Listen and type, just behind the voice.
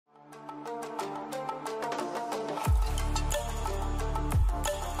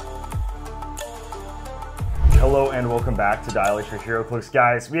Hello and welcome back to Black Panther Heroclix.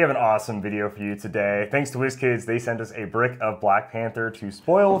 Guys, we have an awesome video for you today. Thanks to WizKids, they sent us a brick of Black Panther to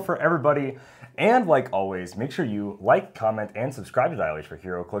spoil for everybody. And like always, make sure you like, comment, and subscribe to Black Panther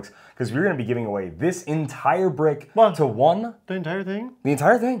Heroclix because we're going to be giving away this entire brick to one. The entire thing? The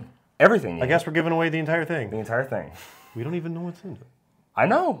entire thing. Everything. I guess we're giving away the entire thing. The entire thing. We don't even know what's in it. I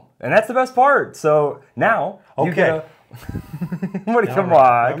know, and that's the best part. So now, you get a... Come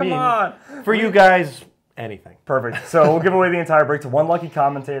on. For you guys, anything. Perfect. So we'll give away the entire brick to one lucky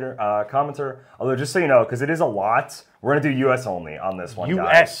commenter. Although, just so you know, because it is a lot, we're going to do U.S. only on this one,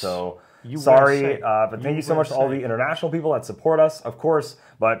 guys. So sorry, but thank you so much to all the international people that support us, of course.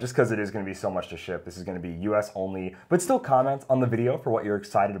 But just because it is going to be so much to ship, this is going to be U.S. only. But still comment on the video for what you're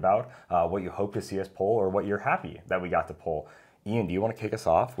excited about, what you hope to see us pull, or what you're happy that we got to pull. Ian, do you want to kick us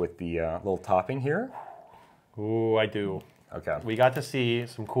off with the little topping here? Ooh, I do. Okay. We got to see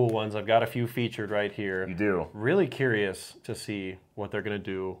some cool ones. I've got a few featured right here. You do. Really curious to see what they're going to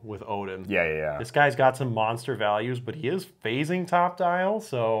do with Odin. Yeah. This guy's got some monster values, but he is phasing top dial,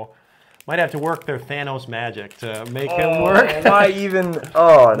 so might have to work their Thanos magic to make him work. Why even?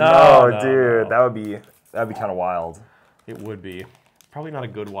 Oh, no, dude. That would be kind of wild. It would be. Probably not a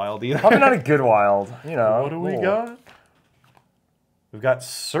good wild either. Probably not a good wild, you know. What do we got? We've got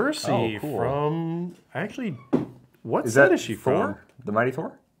Cersei from... Actually, what set is she from? The Mighty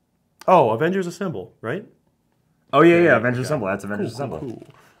Thor? Oh, Avengers Assemble, right? Oh, yeah. Avengers Assemble. That's Avengers Assemble. Cool.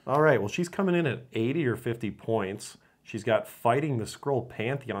 All right, well, she's coming in at 80 or 50 points. She's got Fighting the Skrull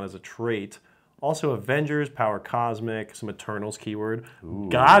Pantheon as a trait. Also Avengers, Power Cosmic, some Eternals keyword. Ooh.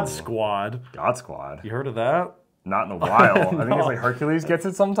 God Squad. God Squad. You heard of that? Not in a while. No. I think it's like Hercules gets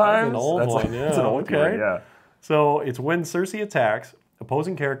it sometimes. That's an old one, yeah. It's an old keyword, yeah. So it's when Cersei attacks,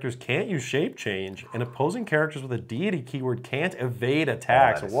 opposing characters can't use shape change, and opposing characters with a deity keyword can't evade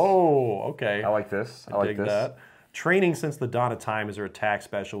attacks. Whoa, okay. I like this. I like this. That. Training since the dawn of time is her attack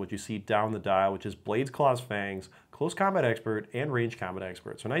special, which you see down the dial, which is Blades, Claws, Fangs, Close Combat Expert, and Range Combat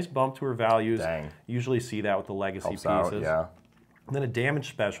Expert. So a nice bump to her values. Dang. Usually see that with the legacy pieces. Out, yeah. And then a damage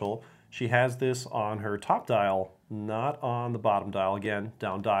special. She has this on her top dial, not on the bottom dial. Again,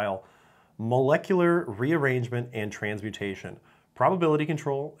 down dial. Molecular rearrangement and transmutation. Probability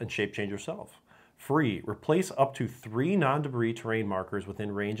control and shape change yourself. Free. Replace up to 3 non-debris terrain markers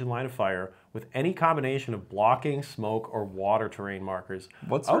within range and line of fire with any combination of blocking, smoke, or water terrain markers.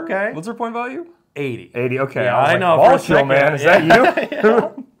 What's her point value? 80. 80, okay. Yeah, I know. Ball man, is that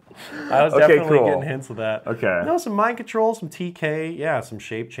you? I was definitely getting hints of that. Okay. No, some mind control, some TK, yeah, some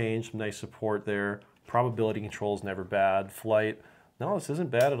shape change, some nice support there. Probability control is never bad. Flight, no, this isn't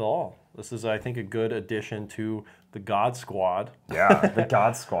bad at all. This is, I think, a good addition to the God Squad. Yeah, the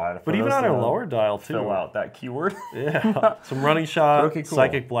God Squad. But even on our lower dial, too. Fill out that keyword. Yeah. Some Running Shot, okay, cool.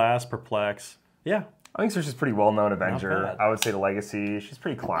 Psychic Blast, Perplex. Yeah. I think Cersei's pretty well-known Avenger. I would say the Legacy. She's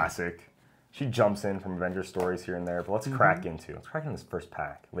pretty classic. She jumps in from Avenger stories here and there. But let's crack into this first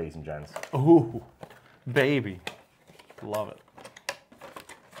pack, ladies and gents. Ooh, baby. Love it.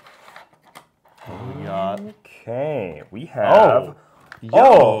 What we got? Okay, we have...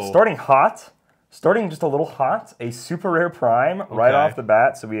 starting hot. Starting just a little hot. A super rare prime right off the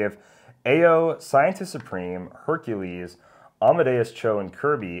bat. So we have AO, Scientist Supreme, Hercules, Amadeus Cho, and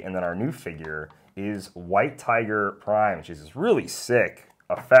Kirby. And then our new figure is White Tiger Prime, which is this really sick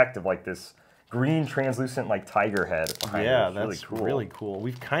effect of like this green translucent like tiger head. Yeah, that's really cool.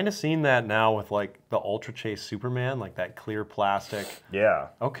 We've kind of seen that now with like the Ultra Chase Superman, like that clear plastic. Yeah.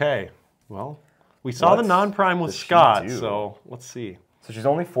 Okay, well, we saw the non-prime with Scott, so let's see. So she's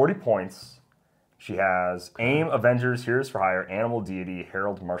only 40 points. She has AIM, Avengers, Heroes for Hire, Animal Deity,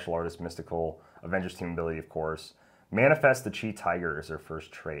 Herald, Martial Artist, Mystical, Avengers Team Ability, of course. Manifest the Chi Tiger is her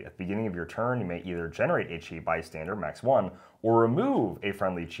first trait. At the beginning of your turn, you may either generate a Chi bystander, max 1, or remove a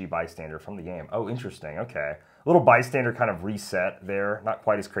friendly Chi bystander from the game. Oh, interesting. Okay. A little bystander kind of reset there. Not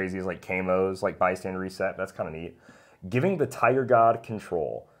quite as crazy as like Kamo's like bystander reset. That's kind of neat. Giving the Tiger God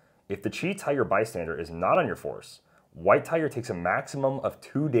control. If the Chi Tiger bystander is not on your force, White Tiger takes a maximum of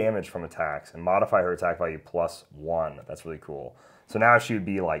 2 damage from attacks and modify her attack value +1. That's really cool. So now she would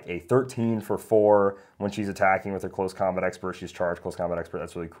be like a 13 for 4 when she's attacking with her Close Combat Expert. She's charged Close Combat Expert.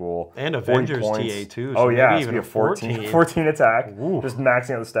 That's really cool. And Avengers TA too. So yeah, it's going to be a 14 attack. Ooh. Just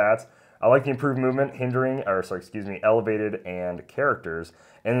maxing out the stats. I like the improved movement, elevated, and characters.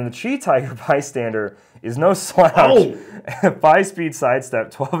 And then the Chi Tiger bystander is no slouch. 5-speed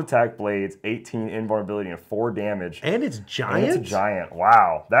sidestep, 12 attack blades, 18 invulnerability, and 4 damage. And it's giant? And it's a giant.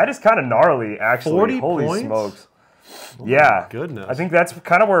 Wow. That is kind of gnarly, actually. 40 Holy points? Smokes. Oh yeah. Goodness. I think that's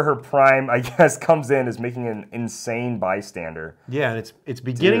kind of where her prime, I guess, comes in, is making an insane bystander. Yeah, and it's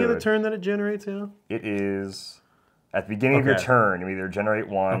beginning of the turn that it generates, yeah? It is At the beginning of your turn, you either generate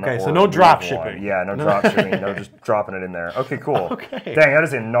one. Okay, or so no drop one. shipping. Yeah, no drop shipping. No, just dropping it in there. Okay, cool. Okay. Dang, that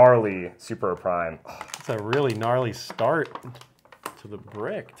is a gnarly Super Prime. It's a really gnarly start to the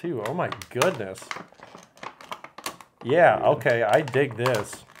brick, too. Oh, my goodness. Yeah, okay, I dig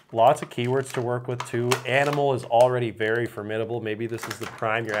this. Lots of keywords to work with, too. Animal is already very formidable. Maybe this is the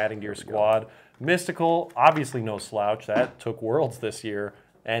Prime you're adding to your squad. Mystical, obviously no slouch. That took Worlds this year,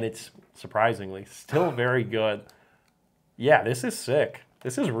 and it's, surprisingly, still very good. Yeah, this is sick.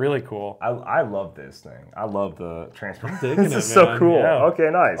 This is really cool. I love this thing. I love the transfer. This is so cool. Yeah.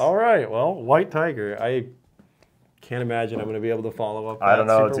 Okay, nice. All right, well, White Tiger. I can't imagine I'm going to be able to follow up that I don't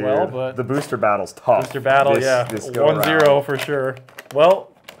know, super dude. well, but the booster battle's tough. booster battle, yeah. This 1-0 for sure.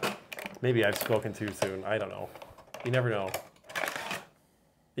 Well, maybe I've spoken too soon. I don't know. You never know.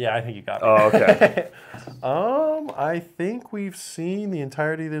 Yeah, I think you got me. Oh, okay. I think we've seen the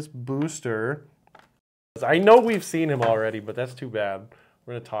entirety of this booster. I know we've seen him already, but that's too bad.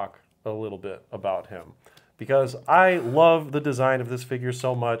 We're going to talk a little bit about him because I love the design of this figure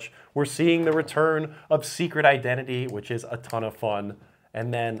so much. We're seeing the return of Secret Identity, which is a ton of fun.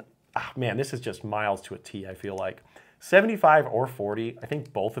 And then, man, this is just miles to a T, I feel like. 75 or 40, I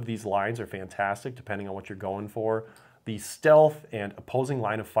think both of these lines are fantastic depending on what you're going for. The stealth and opposing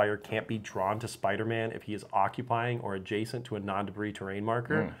line of fire can't be drawn to Spider-Man if he is occupying or adjacent to a non-debris terrain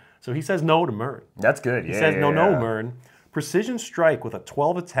marker. So he says no to Mern. That's good. He says no, Mern. Precision strike with a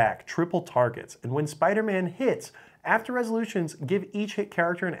 12 attack, triple targets. And when Spider-Man hits, after resolutions, give each hit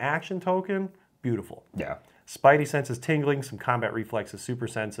character an action token. Beautiful. Yeah. Spidey senses tingling, some combat reflexes, super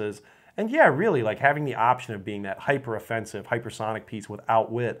senses. And yeah, really, like having the option of being that hyper-offensive, hypersonic piece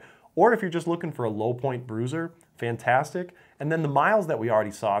without wit. Or if you're just looking for a low-point bruiser, fantastic. And then the miles that we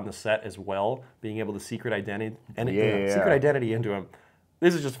already saw in the set as well, being able to secret identity into him.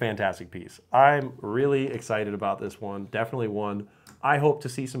 This is just a fantastic piece. I'm really excited about this one. Definitely one I hope to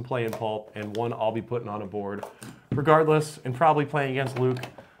see some play in Pulp, and one I'll be putting on a board regardless, and probably playing against Luke,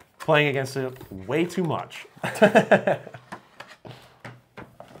 playing against it way too much.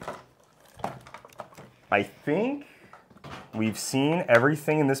 I think we've seen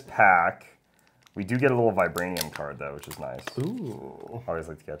everything in this pack. We do get a little Vibranium card, though, which is nice. Ooh. I always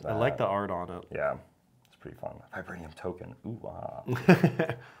like to get that. I like the art on it. Yeah, it's pretty fun. Vibranium token. Ooh, wow.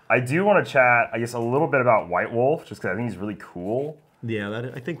 I do want to chat, I guess, a little bit about White Wolf, just because I think he's really cool.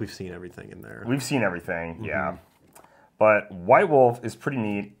 Yeah, I think we've seen everything in there. We've seen everything, yeah. But White Wolf is pretty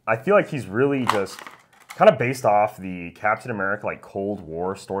neat. I feel like he's really just kind of based off the Captain America like Cold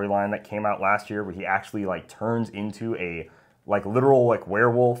War storyline that came out last year, where he actually like turns into a like literal like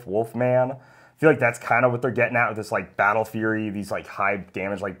werewolf, wolfman. I feel like that's kind of what they're getting at with this like battle fury, these like high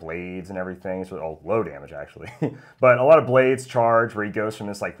damage like blades and everything. So low damage actually, but a lot of blades charge where he goes from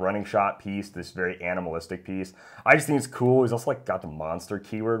this like running shot piece to this very animalistic piece. I just think it's cool. He's also like got the monster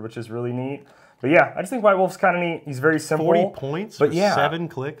keyword, which is really neat. But yeah, I just think White Wolf's kind of neat. He's very simple. 40 points, but yeah, 7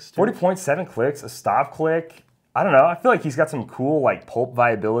 clicks. 40 points, 7 clicks, a stop click. I don't know. I feel like he's got some cool like pulp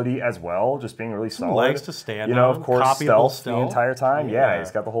viability as well, just being really solid. Legs to stand on. You know, of course, stealth the entire time. Yeah,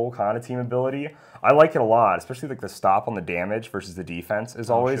 he's got the whole kind of team ability. I like it a lot, especially like the stop on the damage versus the defense is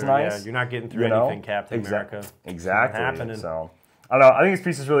always nice. Yeah, you're not getting through anything, Captain America. Exactly. So I don't know. I think this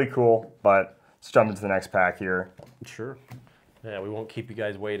piece is really cool, but let's jump into the next pack here. Sure. Yeah, we won't keep you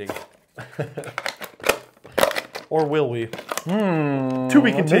guys waiting. Or will we? To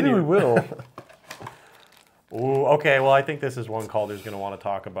be continued. Maybe we will. Ooh, okay, well, I think this is one Calder's going to want to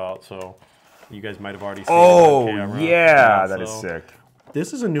talk about, so you guys might have already seen it on camera. Yeah, that is sick.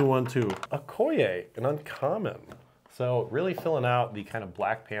 This is a new one, too. Okoye, an uncommon. So really filling out the kind of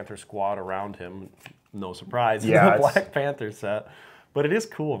Black Panther squad around him. No surprise, yeah, the Black Panther set. But it is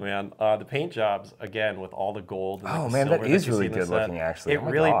cool, man. The paint jobs, again, with all the gold. And oh, man, that is really good looking, actually. It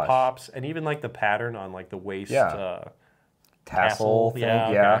really pops. And even like the pattern on like the waist tassel thing. Yeah.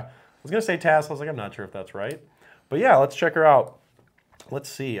 Okay. I was going to say tassel. I was like, I'm not sure if that's right. But yeah, let's check her out. Let's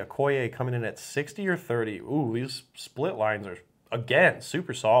see. Okoye coming in at 60 or 30. Ooh, these split lines are, again,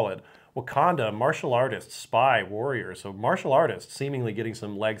 super solid. Wakanda, martial artist, spy, warrior. So martial artist seemingly getting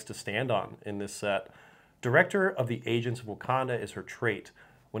some legs to stand on in this set. Director of the Agents of Wakanda is her trait.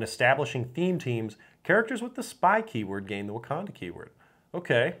 When establishing theme teams, characters with the spy keyword gain the Wakanda keyword.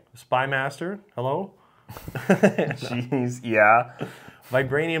 Okay, Spy Master, hello? Jeez, yeah.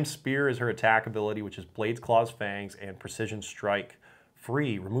 Vibranium Spear is her attack ability, which is Blades, Claws, Fangs, and Precision Strike.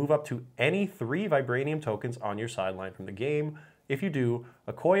 Free, remove up to any 3 Vibranium tokens on your sideline from the game. If you do,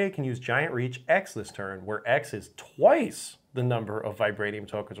 Okoye can use Giant Reach X this turn, where X is twice the number of Vibranium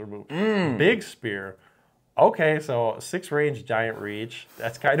tokens removed. Big Spear. Okay, so 6 range Giant Reach.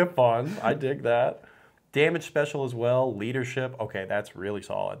 That's kind of fun. I dig that. Damage special as well, leadership. Okay, that's really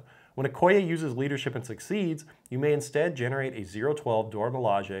solid. When Okoye uses leadership and succeeds, you may instead generate a 0/12 Dora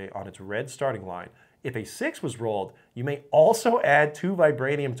Milaje on its red starting line. If a 6 was rolled, you may also add 2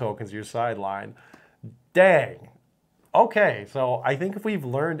 Vibranium tokens to your sideline. Dang. Okay, so I think if we've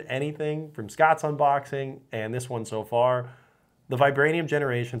learned anything from Scott's unboxing and this one so far, the Vibranium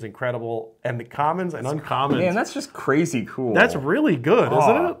generation's incredible, and the commons and uncommons. Man, that's just crazy cool. That's really good,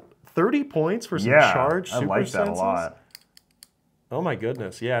 isn't it? 30 points for some charged super I like that senses? a lot. Oh my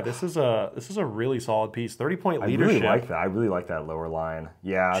goodness, yeah, this is a really solid piece. 30-point leadership. I really like that. I really like that lower line.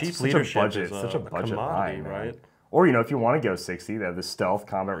 Yeah, Cheap it's such leadership a budget, is such a budget line, man. right? Or if you want to go 60, they have the stealth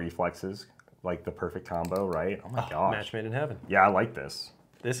combat reflexes, like the perfect combo, right? Oh my gosh. Match made in heaven. Yeah, I like this.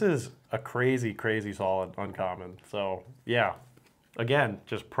 This is a crazy, crazy solid uncommon. So yeah, again,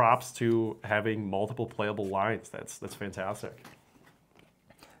 just props to having multiple playable lines. That's fantastic.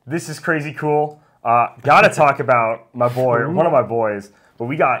 This is crazy cool. Gotta talk about my boy, one of my boys, but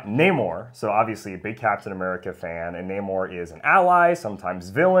we got Namor. So obviously a big Captain America fan, and Namor is an ally, sometimes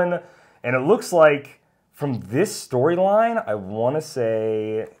villain, and it looks like from this storyline, I want to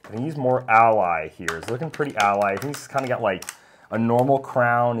say, I think he's more ally here. He's looking pretty ally. I think he's kind of got like a normal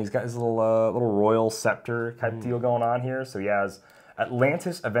crown. He's got his little royal scepter type deal going on here. So he has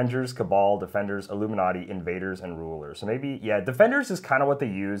Atlantis, Avengers, Cabal, Defenders, Illuminati, Invaders, and Rulers. So maybe, yeah, Defenders is kind of what they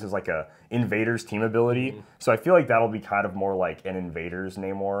use as like a Invaders team ability. So I feel like that'll be kind of more like an Invaders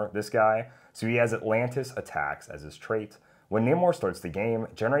Namor, this guy. So he has Atlantis attacks as his trait. When Namor starts the game,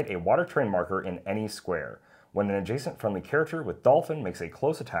 generate a water terrain marker in any square. When an adjacent friendly character with Dolphin makes a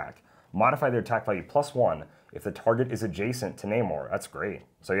close attack, modify their attack value +1 if the target is adjacent to Namor. That's great.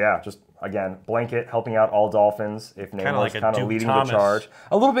 So yeah, just again, blanket helping out all Dolphins if Namor is kind of leading the charge.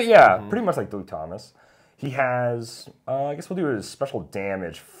 A little bit, yeah, pretty much like Duke Thomas. He has, I guess we'll do his special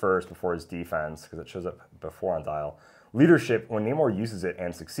damage first before his defense because it shows up before on dial. Leadership, when Namor uses it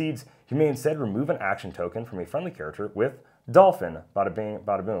and succeeds, he may instead remove an action token from a friendly character with Dolphin, bada bing,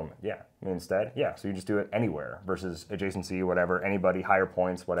 bada boom. Yeah, I mean instead, yeah, so you just do it anywhere versus adjacency, whatever, anybody, higher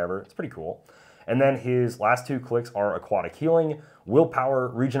points, whatever. It's pretty cool. And then his last 2 clicks are Aquatic Healing, Willpower,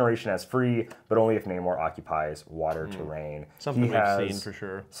 Regeneration as free, but only if Namor occupies water terrain. Something we've seen for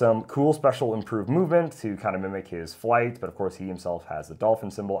sure. Some cool special improved movement to kind of mimic his flight, but of course he himself has the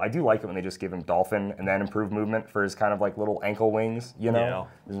dolphin symbol. I do like it when they just give him dolphin and then improved movement for his kind of like little ankle wings, you know?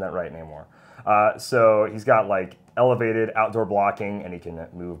 Yeah. Isn't that right, Namor? So he's got like elevated outdoor blocking, and he can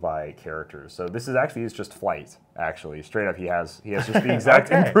move by characters. So this is actually just flight. Actually, straight up, he has just the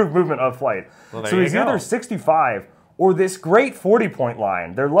exact improved movement of flight. Well, so he's either 65 or this great 40-point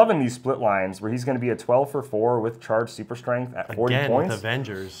line. They're loving these split lines where he's going to be a 12 for 4 with charged super strength at 40 points. With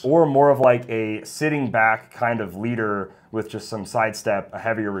Avengers. Or more of like a sitting back kind of leader with just some sidestep, a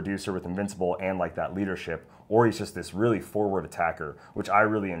heavier reducer with invincible, and like that leadership. Or he's just this really forward attacker, which I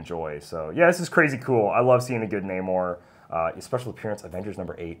really enjoy. So yeah, this is crazy cool. I love seeing a good Namor. Special appearance, Avengers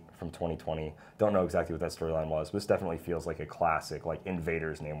 #8 from 2020. Don't know exactly what that storyline was, but this definitely feels like a classic, like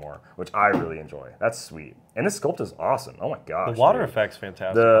Invaders Namor, which I really enjoy. That's sweet. And this sculpt is awesome. Oh my gosh. The water effect's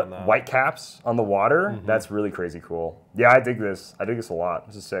fantastic the on that. white caps on the water, that's really crazy cool. Yeah, I dig this. I dig this a lot.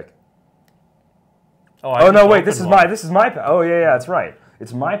 This is sick. Oh no, wait, this is my pack. Oh yeah, that's right.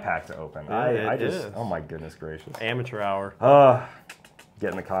 It's my pack to open. Yeah, I just, oh my goodness gracious. Amateur hour.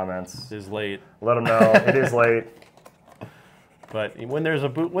 Get in the comments. It is late. Let them know it is late. But when there's a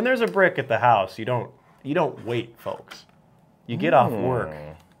brick at the house, you don't wait, folks. You get off work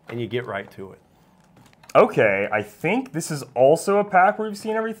and you get right to it. Okay, I think this is also a pack where we've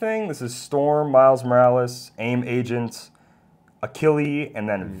seen everything. This is Storm, Miles Morales, AIM Agent, Achille, and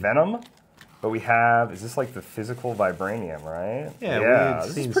then Venom. But we have, is this like the physical vibranium, right? Yeah,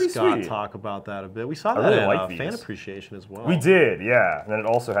 we've seen Scott sweet. talk about that a bit. We saw that really at Fan Appreciation as well. We did, yeah. And then it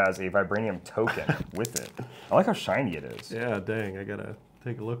also has a vibranium token with it. I like how shiny it is. Yeah, dang, I gotta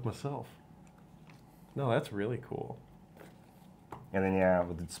take a look myself. No, that's really cool. And then, yeah,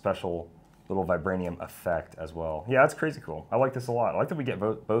 with the special little vibranium effect as well. Yeah, that's crazy cool. I like this a lot. I like that we get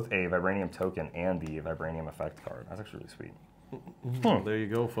both a vibranium token and the vibranium effect card. That's actually really sweet. Well, there you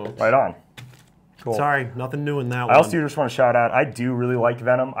go, folks. Right on. Cool. Sorry, nothing new in that one. I also just want to shout out, I do really like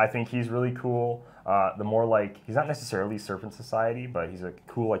Venom. I think he's really cool. The more like, he's not necessarily Serpent Society, but he's a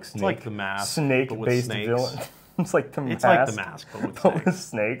cool like snake. It's like the Mask, snake-based villain. It's like the Mask. It's like the Mask, but with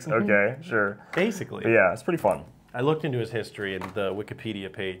snakes. Okay, sure. Basically. But yeah, it's pretty fun. I looked into his history, and the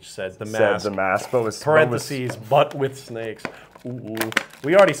Wikipedia page said the Mask. Said the Mask, but with parentheses, but with snakes. Ooh.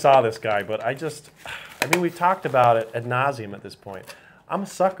 We already saw this guy, but I mean, we've talked about it ad nauseum at this point. I'm a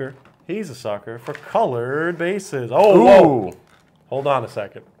sucker. He's a sucker for colored bases. Oh, whoa. Hold on a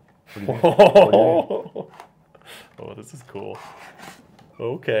second. Oh, this is cool.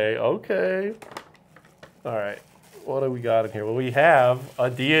 Okay. All right. What do we got in here? Well, we have a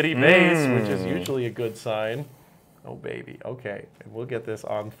deity base, which is usually a good sign. Oh, baby. Okay. And we'll get this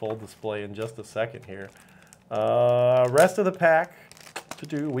on full display in just a second here. Rest of the pack to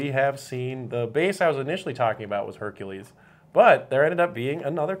do, we have seen the base I was initially talking about was Heroclix, but there ended up being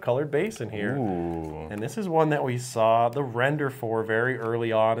another colored base in here. Ooh. And this is one that we saw the render for very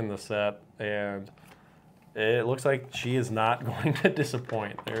early on in the set, and it looks like she is not going to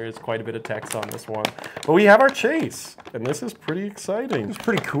disappoint. There is quite a bit of text on this one. But we have our chase, and this is pretty exciting. It's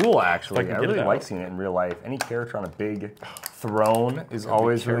pretty cool, actually. I get really it like out. seeing it in real life. Any character on a big throne is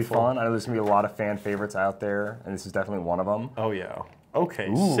always really careful. fun. I know there's going to be a lot of fan favorites out there, and this is definitely one of them. Oh, yeah. Okay,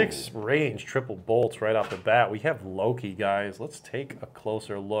 Ooh. 6 range triple bolts right off the bat. We have Loki, guys. Let's take a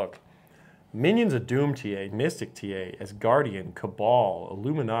closer look. Minions of Doom TA, Mystic TA, Asgardian, Cabal,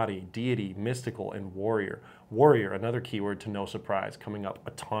 Illuminati, Deity, Mystical, and Warrior. Warrior, another keyword to no surprise, coming up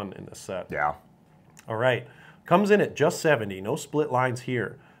a ton in this set. Yeah. All right, comes in at just 70, no split lines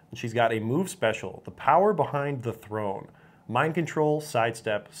here. And she's got a move special, the power behind the throne. Mind control,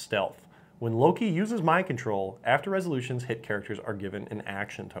 sidestep, stealth. When Loki uses mind control, after resolutions, hit characters are given an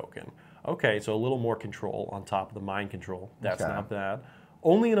action token. Okay, so a little more control on top of the mind control. That's Okay. not bad.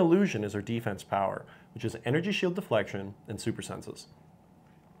 Only an illusion is her defense power, which is energy shield deflection and super senses.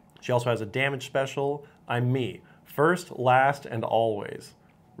 She also has a damage special, I'm me. First, last, and always.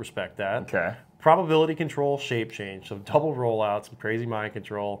 Respect that. Okay. Probability control, shape change, so double rollout, some crazy mind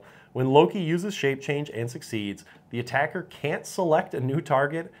control. When Loki uses shape change and succeeds, the attacker can't select a new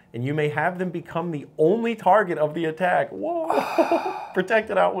target, and you may have them become the only target of the attack. Whoa!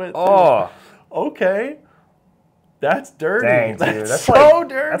 Protected outwit. Oh. Okay. That's dirty. Dang, dude. That's so so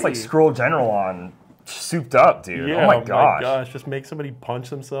dirty. That's like Scroll General on souped up, dude. Yeah, oh my gosh. Just make somebody punch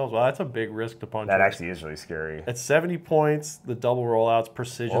themselves. Well, that's a big risk to punch. That actually is really scary. At 70 points, the double rollouts,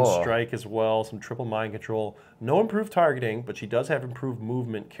 precision Oh. strike as well, some triple mind control. No improved targeting, but she does have improved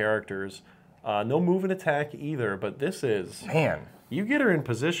movement characters. No move and attack either, but this is... Man. You get her in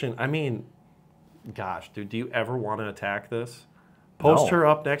position. I mean, gosh, dude, do you ever want to attack this? Post No. her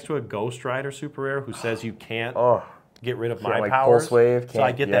up next to a Ghost Rider super rare who says you can't Oh. get rid of Can't, my like, powers. pulse wave, So I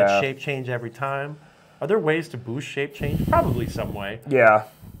can't- get yeah. that shape change every time. Are there ways to boost shape change? Probably some way. Yeah.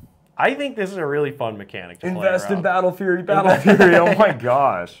 I think this is a really fun mechanic to Invest play in around. Battle Fury, Battle Fury. Oh my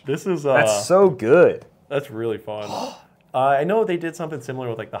gosh. This is That's so good. that's really fun. I know they did something similar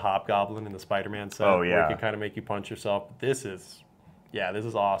with like the Hobgoblin in the Spider-Man set. Oh, Where yeah. it can kind of make you punch yourself. This is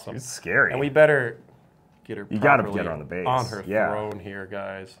awesome. It's scary. And we better get her. You gotta properly get her on the base. On her Yeah. throne here,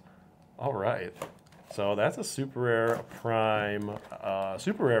 guys. All right. So that's a super rare prime.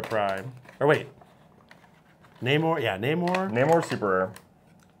 Super rare prime. Or wait. Namor. Yeah, Namor. Namor Super Rare.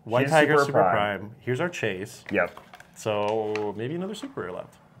 White She's Tiger super super prime. prime. Here's our chase. Yep. So maybe another super rare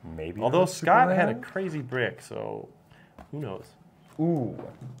left. Maybe. Although another Scott Super had a Rare? crazy brick, so who knows? Ooh.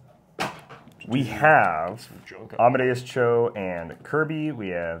 We have Junk up. Amadeus Cho and Kirby. We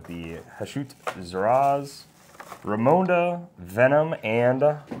have the Hashut Zaraz, Ramonda, Venom, and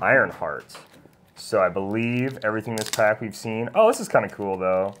Ironheart. So I believe everything in this pack we've seen. Oh, this is kind of cool,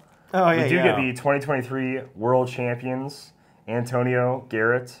 though. Oh, yeah, We do get the 2023 World Champions, Antonio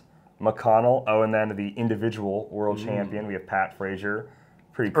Garrett, McConnell. Oh, and then the individual World Champion. We have Pat Frazier.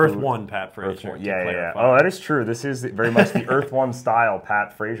 Pretty cool. Earth One Pat Frazier. Earth One. to Yeah. clarify. Oh, that is true. This is very much the Earth One style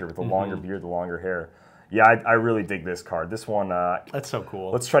Pat Frazier with the longer beard, the longer hair. Yeah, I really dig this card. This one, That's so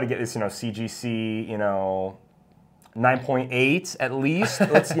cool. let's try to get this, CGC, 9.8 at least.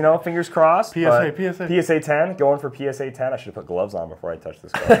 Let's, fingers crossed. PSA, but PSA. PSA 10, going for PSA 10. I should have put gloves on before I touched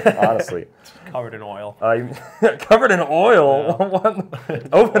this card, honestly. Covered in oil. Covered in oil.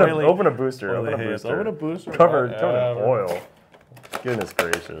 Oily- open a booster. oily Open a haze. booster. Open a booster. Covered in Whatever. oil. Goodness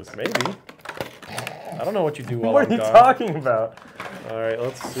gracious. Maybe. I don't know what you do while What I'm are you gone. talking about? All right,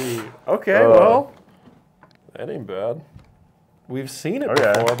 let's see. Okay, well, that ain't bad. We've seen it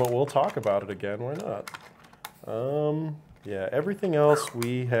Okay. before, but we'll talk about it again. Why not? Yeah, everything else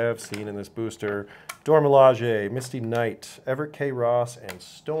we have seen in this booster. Dormelage, Misty Knight, Everett K. Ross, and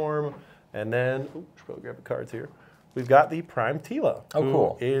Storm. And then, should probably grab the cards here. We've got the Prime Tila, Oh, who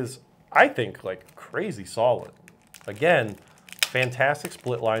cool. is, I think, like crazy solid. Again, fantastic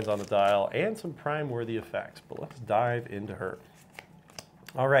split lines on the dial and some Prime-worthy effects. But let's dive into her.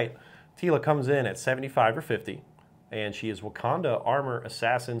 All right, Tila comes in at 75 or 50, and she is Wakanda Armor,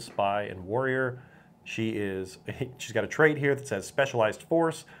 Assassin, Spy, and Warrior. She's got a trait here that says Specialized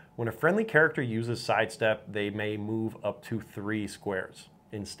Force. When a friendly character uses Sidestep, they may move up to 3 squares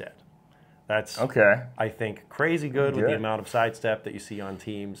instead. That's, Okay. I think, crazy good with the Good. amount of Sidestep that you see on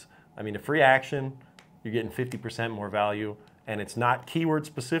teams. I mean, a free action, you're getting 50% more value, and it's not keyword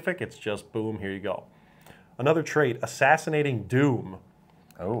specific, it's just boom, here you go. Another trait, Assassinating Doom.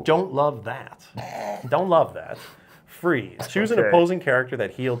 Oh. Don't love that. Don't love that. Free. Choose an opposing character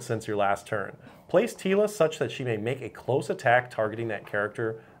that healed since your last turn. Place Tila such that she may make a close attack targeting that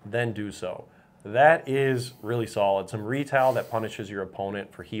character, then do so. That is really solid. Some retail that punishes your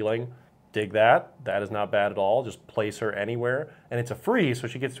opponent for healing. Dig that. That is not bad at all. Just place her anywhere. And it's a free, so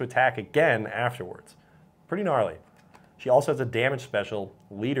she gets to attack again afterwards. Pretty gnarly. She also has a damage special,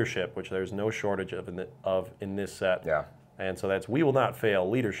 Leadership, which there's no shortage of in this set. Yeah. And so that's We Will Not Fail,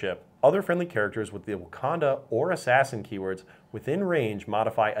 Leadership. Other friendly characters with the Wakanda or Assassin keywords within range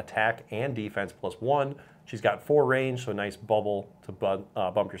modify attack and defense +1. She's got 4 range, so a nice bubble to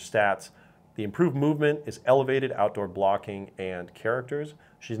bump your stats. The improved movement is elevated outdoor blocking and characters.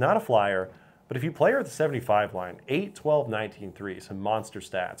 She's not a flyer, but if you play her at the 75 line, 8, 12, 19, 3, some monster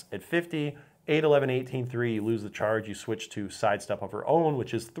stats. At 50, 8, 11, 18, 3, you lose the charge, you switch to Sidestep of her own,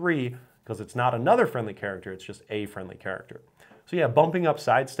 which is 3, because it's not another friendly character, it's just a friendly character. So yeah, bumping up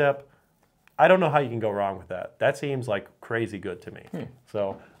Sidestep, I don't know how you can go wrong with that. That seems like crazy good to me.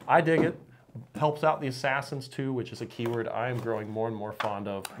 So I dig it. Helps out the Assassins too, which is a keyword I am growing more and more fond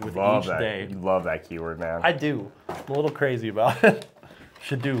of with each day. You love that keyword, man. I do. I'm a little crazy about it.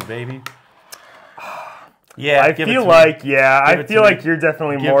 Should do, baby. Yeah, I feel like you're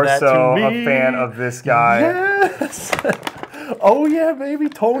definitely more so a fan of this guy. Yes. Oh yeah, baby,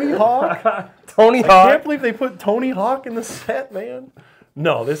 Tony Hawk. Tony Hawk. I can't believe they put Tony Hawk in the set, man.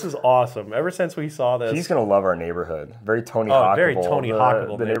 No, this is awesome. Ever since we saw this, he's gonna love our neighborhood. Very Tony Hawkable. Very Tony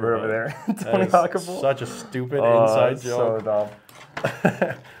Hawkable. The neighborhood over there. Tony Hawkable. Such a stupid inside joke. So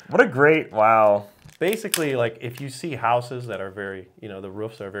dumb. What a great Basically, like if you see houses that are very, the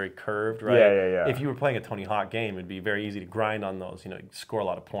roofs are very curved, right? Yeah. If you were playing a Tony Hawk game, it'd be very easy to grind on those. You score a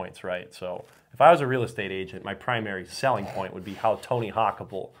lot of points, right? So if I was a real estate agent, my primary selling point would be how Tony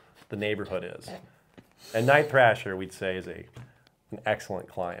Hawkable the neighborhood is. And Night Thrasher, we'd say, is an excellent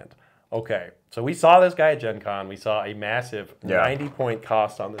client. Okay, so we saw this guy at Gen Con. We saw a massive 90-point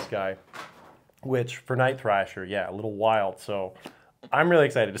cost on this guy, which for Night Thrasher, a little wild. So I'm really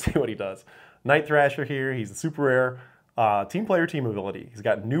excited to see what he does. Night Thrasher here, he's a super rare team player team ability. He's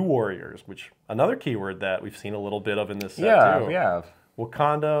got New Warriors, which another keyword that we've seen a little bit of in this set too. Yeah.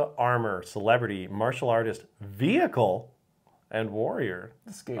 Wakanda, Armor, Celebrity, Martial Artist, Vehicle, and Warrior.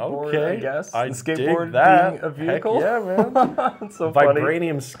 The skateboard, I guess. I the skateboard dig that. Being a vehicle. Heck yeah, man. It's so funny.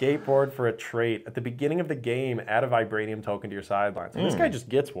 Vibranium skateboard for a trait. At the beginning of the game, add a Vibranium token to your sidelines. And this guy just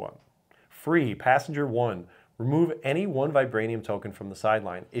gets one. Free, Passenger 1. Remove any 1 Vibranium token from the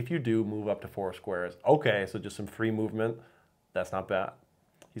sideline. If you do, move up to 4 squares. Okay, so just some free movement. That's not bad.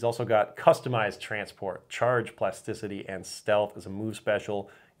 He's also got Customized Transport, Charge, Plasticity, and Stealth as a move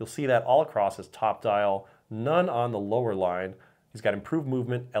special. You'll see that all across his top dial, none on the lower line. He's got Improved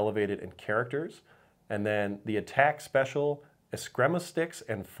Movement, Elevated, and Characters. And then the attack special, Eskrema Sticks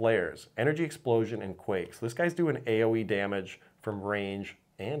and Flares, Energy Explosion, and Quakes. This guy's doing AoE damage from range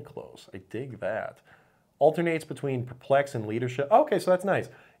and close. I dig that. Alternates between Perplex and Leadership. Okay, so that's nice.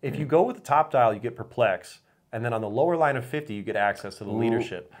 If you go with the top dial, you get Perplex. And then on the lower line of 50, you get access to the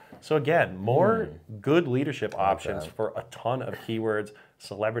Leadership. So again, more good leadership options for a ton of keywords.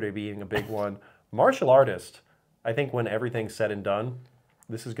 Celebrity being a big one. Martial Artist, I think when everything's said and done,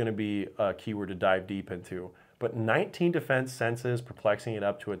 this is going to be a keyword to dive deep into. But 19 defense senses, perplexing it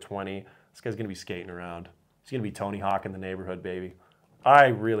up to a 20. This guy's going to be skating around. He's going to be Tony Hawk in the neighborhood, baby. I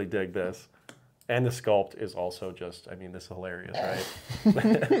really dig this. And the sculpt is also just, this is hilarious,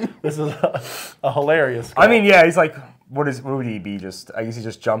 right? This is a hilarious sculpt. I mean, yeah, he's like, what would he be? I guess he's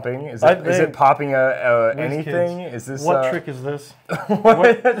just jumping? Is it popping anything? Is this what trick is this?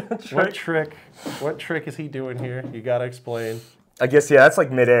 What trick is he doing here? You gotta explain. I guess that's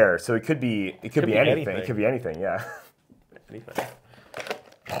like midair, so it could be anything. It could be anything, yeah. Anything.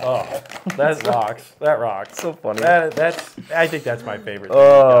 Oh, that rocks. That rocks. So funny. I think that's my favorite.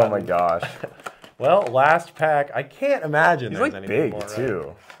 Oh my gosh. Well, last pack. I can't imagine there's like big more,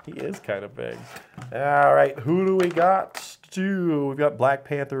 too. Right? He is kind of big. All right, who do we got? We've got Black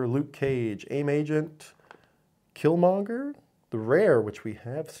Panther, Luke Cage, Aim Agent, Killmonger, the rare, which we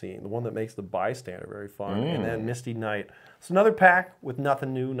have seen, the one that makes the bystander very fun, and then Misty Knight. It's another pack with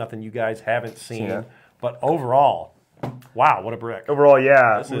nothing new, nothing you guys haven't seen, but overall, wow, what a brick. Overall,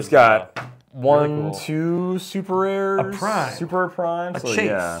 yeah. We've got one, really cool. 2 super rares. A prime. Super prime. A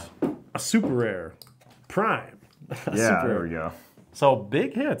chase. A super rare. Prime. Yeah, there we go. So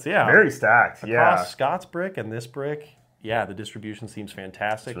big hits, yeah. Very stacked, Across Scott's brick and this brick, yeah, the distribution seems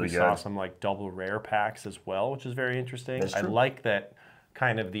fantastic. Really we saw some like double rare packs as well, which is very interesting. That's true. I like that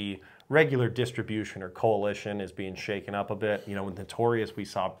kind of the regular distribution or coalition is being shaken up a bit. You know, with Notorious, we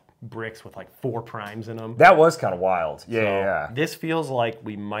saw bricks with like 4 primes in them. That was kind of wild. Yeah, So yeah. this feels like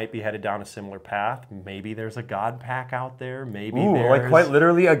we might be headed down a similar path. Maybe there's a God pack out there. Maybe Ooh, there's... like quite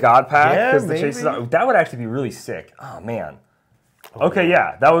literally a God pack? Yeah, Because the maybe. chases are, that would actually be really sick. Oh, man. Okay,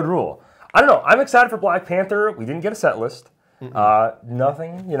 yeah, that would rule. I don't know. I'm excited for Black Panther. We didn't get a set list.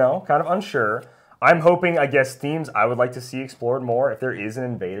 Nothing, you know, kind of unsure. I'm hoping, I guess, themes I would like to see explored more. If there is an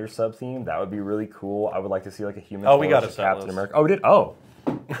Invader sub-theme, that would be really cool. I would like to see like a Human Oh, we got Torch, a set Captain list. America. Oh, we did? Oh.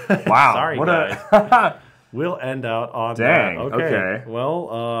 Wow. Sorry, what guys. We'll end out on Dang, that. okay.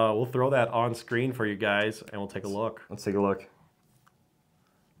 Well, we'll throw that on screen for you guys, and we'll take a look. Let's take a look.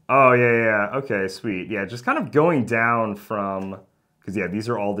 Oh, yeah. Okay, sweet. Yeah, just kind of going down from... Because, yeah, these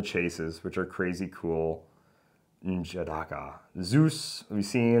are all the chases, which are crazy cool. Njadaka. Zeus, we've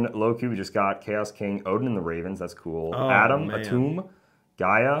seen. Loki, we just got. Chaos King. Odin and the Ravens, that's cool. Oh, Adam, man. Atum.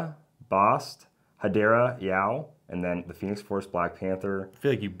 Gaia, Bast. Hadera, Yao. And then the Phoenix Force, Black Panther. I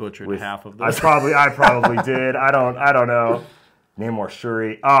feel like you butchered half of I this. probably did. I don't know. Namor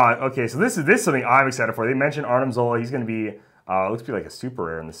Shuri. Okay, so this is something I'm excited for. They mentioned Arnim Zola. He's going to be... looks to be like a super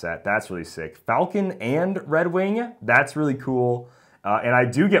rare in the set. That's really sick. Falcon and Red Wing. That's really cool. And I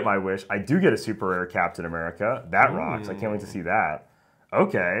do get my wish. I do get a super rare Captain America. That rocks. I can't wait to see that.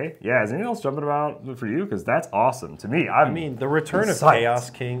 Okay. Yeah, is anything else jumping about for you? Because that's awesome. To me, I mean, the return of psyched. Chaos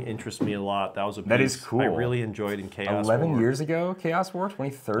King interests me a lot. That was a piece That is cool. I really enjoyed in Chaos 11 War. years ago, Chaos War,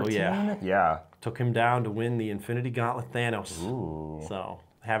 2013? Oh, yeah. Yeah. Took him down to win the Infinity Gauntlet Thanos. Ooh. So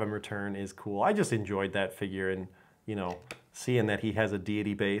have him return is cool. I just enjoyed that figure, and you know, seeing that he has a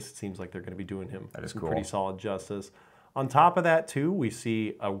deity base, it seems like they're going to be doing him That is some cool. pretty solid justice. On top of that, too, we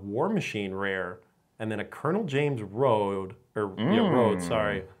see a War Machine rare, and then a Colonel James Rhodes,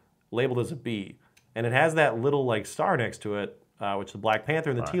 labeled as a B, and it has that little like star next to it, which the Black Panther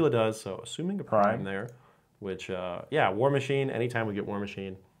and the Tila does. So assuming a prime there, which yeah, War Machine. Anytime we get War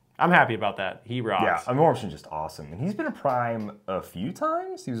Machine, I'm happy about that. He rocks. Yeah, War Machine's just awesome. And he's been a prime a few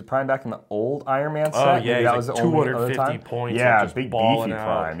times. He was a prime back in the old Iron Man set. Oh yeah, Maybe that was like the only other 250 time. points. Yeah, just big balling beefy out.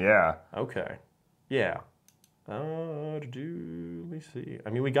 prime. Yeah. Okay. Yeah. Let me see.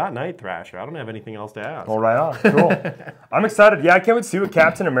 I mean, we got Night Thrasher. I don't have anything else to ask. Well, right on. Cool. I'm excited. Yeah, I can't wait to see what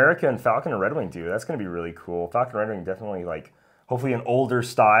Captain America and Falcon and Red Wing do. That's going to be really cool. Falcon and Red Wing definitely like, hopefully an older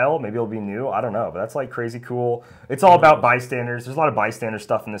style. Maybe it'll be new. I don't know, but that's like crazy cool. It's all about bystanders. There's a lot of bystander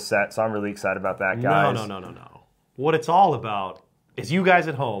stuff in this set, so I'm really excited about that, guys. No. What it's all about is you guys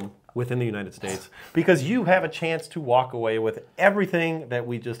at home within the United States, because you have a chance to walk away with everything that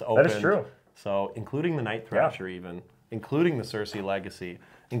we just opened. That is true. So, including the Night Thrasher even, including the Cersei Legacy,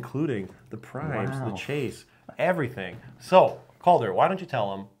 including the Primes, the Chase, everything. So, Calder, why don't you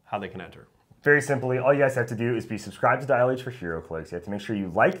tell them how they can enter? Very simply, all you guys have to do is be subscribed to Dial H for Heroclix. You have to make sure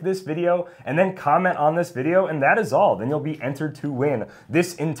you like this video and then comment on this video, and that is all. Then you'll be entered to win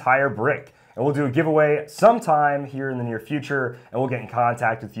this entire brick. And we'll do a giveaway sometime here in the near future, and we'll get in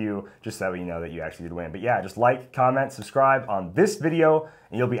contact with you just so that you know that you actually did win. But yeah, just like, comment, subscribe on this video,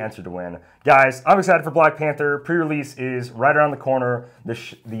 and you'll be entered to win. Guys, I'm excited for Black Panther. Pre-release is right around the corner.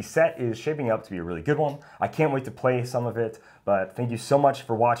 The set is shaping up to be a really good one. I can't wait to play some of it, but thank you so much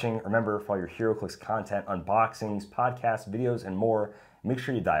for watching. Remember, for all your Heroclix content, unboxings, podcasts, videos, and more, make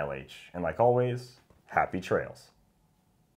sure you Dial H. And like always, happy trails.